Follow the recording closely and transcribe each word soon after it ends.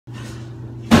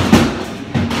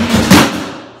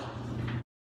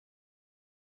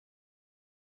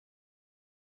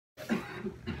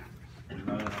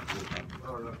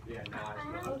Mindfulness.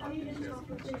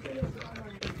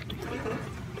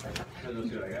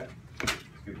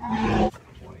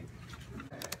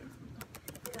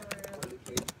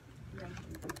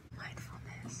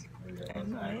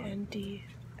 MINDFULNES.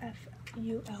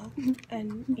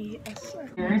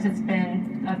 It's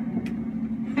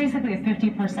been basically a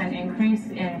 50% increase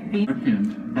in fees.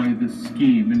 By this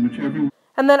scheme in which everyone.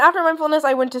 And then after mindfulness,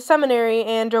 I went to seminary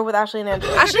and drove with Ashley and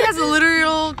Angela. Ashley has a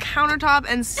literal countertop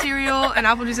and cereal and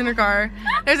apple juice in her car.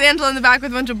 There's Angela in the back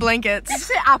with a bunch of blankets. Did you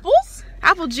say apples?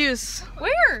 Apple juice.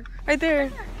 Where? Right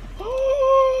there.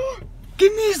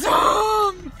 Give me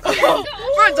some! Bro,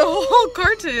 it's a whole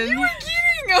carton. You were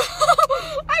kidding!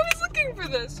 I was looking for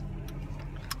this.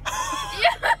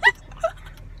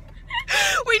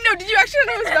 Wait, no, did you actually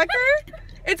know it was back there?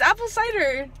 It's apple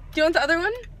cider. Do you want the other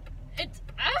one? It's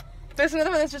There's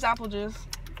another one that's just apple juice.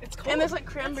 It's cold. And there's like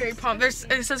cranberry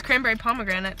it says cranberry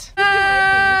pomegranate.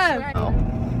 That's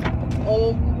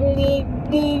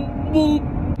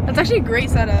actually a great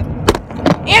setup.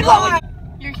 Angela!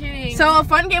 You're kidding. So a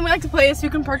fun game we like to play is who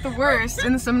can park the worst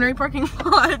in the seminary parking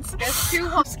lots. Guess who?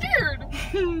 I'm scared.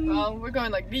 Well, we're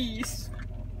going like these.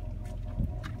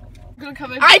 I'm gonna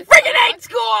come in. I freaking hate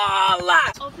school!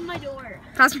 Open my door.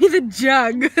 Pass me the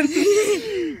jug.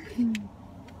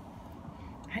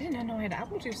 I did not know I had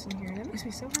apple juice in here. That makes me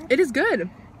so happy. It is good.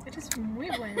 It is muy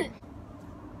bueno.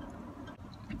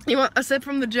 You want a sip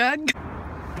from the jug?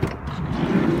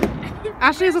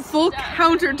 Ashley has a full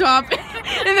countertop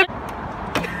in the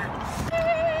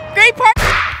great part.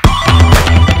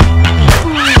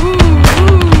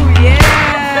 Ooh,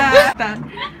 yeah. The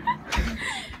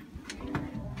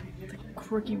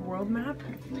quirky world map.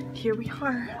 Here we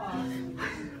are.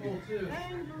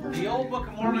 The old Book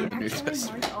of Mormon.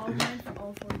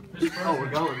 Oh, we're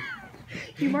going.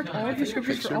 You marked all of your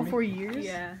scriptures for all 4 years?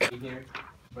 Yeah. Here,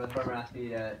 but the farmer asked me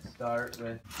to start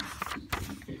with.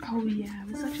 Oh yeah,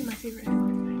 this is actually my favorite.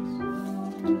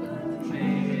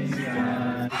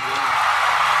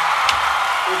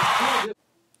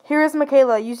 Here is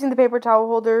Michaela using the paper towel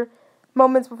holder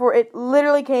moments before it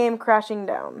literally came crashing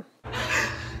down.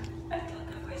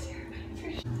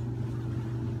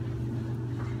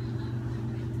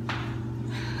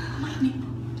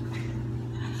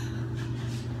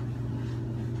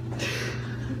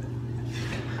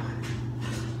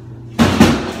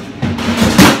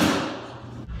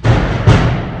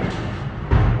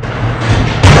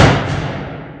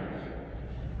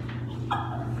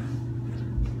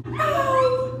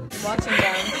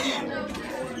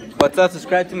 What's up?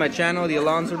 Subscribe to my channel, the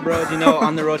Alonso Bros. You know,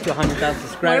 on the road to 100,000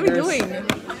 subscribers. What are we doing?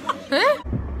 Huh?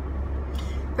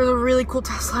 There's a really cool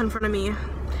Tesla in front of me.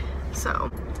 So,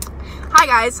 hi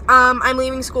guys. I'm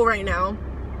leaving school right now.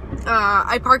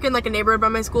 I park in like a neighborhood by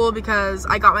my school because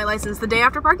I got my license the day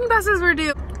after parking passes were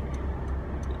due.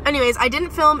 Anyways, I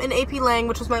didn't film in AP Lang,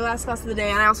 which was my last class of the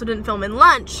day, and I also didn't film in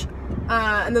lunch.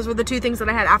 And those were the two things that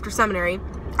I had after seminary.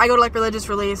 I go to like religious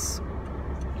release.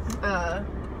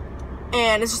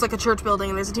 And it's just like a church building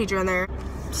and there's a teacher in there.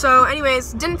 So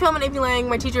anyways, didn't film in AP Lang.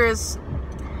 My teacher is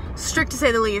strict to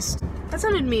say the least. That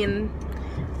sounded mean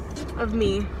of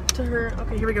me to her.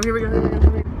 Okay, here we go.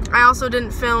 I also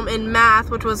didn't film in math,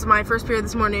 which was my first period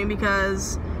this morning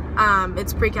because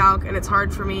it's pre-calc and it's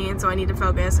hard for me, and so I need to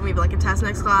focus, and we have like a test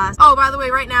next class. Oh, by the way,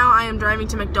 right now I am driving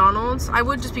to McDonald's. I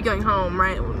would just be going home,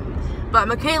 right? But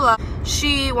Michaela,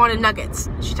 she wanted nuggets.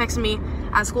 She texted me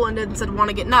as school ended and said, want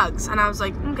to get nugs? And I was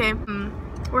like, okay.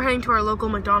 We're heading to our local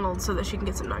McDonald's so that she can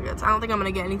get some nuggets. I don't think I'm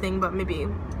gonna get anything, but maybe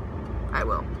I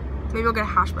will. Maybe I'll get a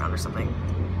hash brown or something.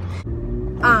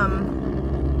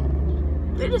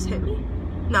 Did it just hit me?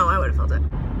 No, I would have felt it.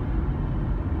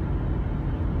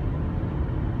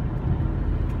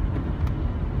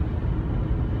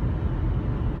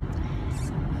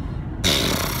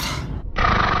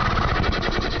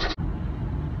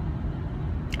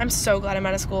 I'm so glad I'm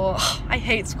out of school. I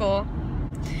hate school.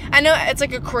 I know it's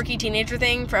like a quirky teenager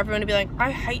thing for everyone to be like, I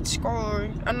hate school.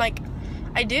 I'm like,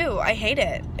 I do. I hate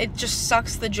it. It just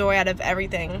sucks the joy out of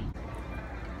everything.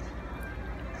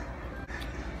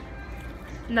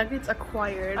 Nuggets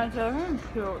acquired. I feel like I'm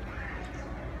cute.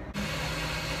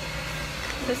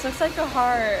 This looks like a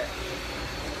heart.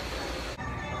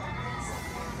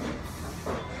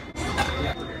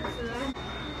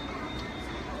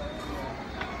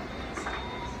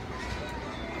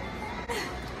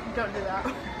 Don't do that.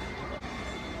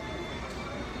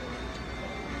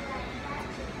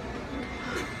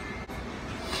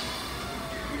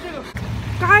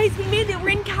 Guys, we made it. We're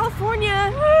in California.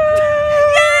 Yeah!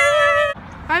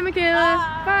 Bye,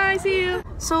 Michaela. Bye, see you.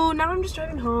 So now I'm just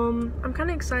driving home. I'm kind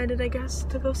of excited, I guess,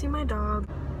 to go see my dog.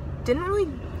 Didn't really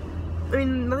I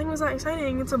mean, nothing was that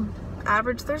exciting. It's a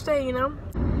average Thursday, you know?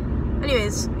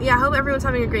 Anyways, yeah, I hope everyone's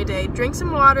having a great day. Drink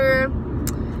some water,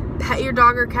 pet your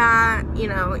dog or cat, you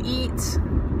know, eat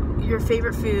your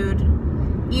favorite food,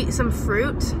 eat some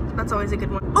fruit. That's always a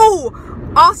good one. Oh,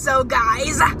 also,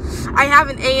 guys, I have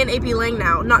an A in AP Lang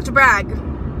now. Not to brag,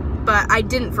 but I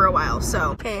didn't for a while,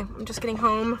 so. Okay, I'm just getting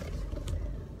home.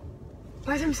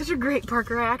 Guys, I'm such a great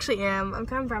parker. I actually am. I'm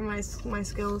kind of proud of my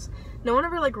skills. No one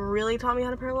ever like really taught me how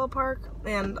to parallel park,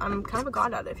 and I'm kind of a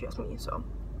god at it if you ask me, so.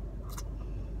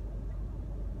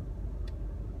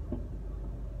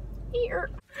 Here.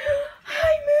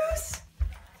 Hi, Moose.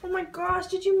 Oh my gosh,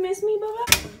 did you miss me,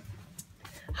 Bubba?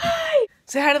 Hi.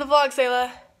 Say hi to the vlog,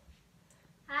 Sayla.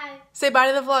 Hi. Say bye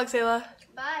to the vlog, Sayla.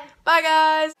 Bye. Bye,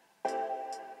 guys.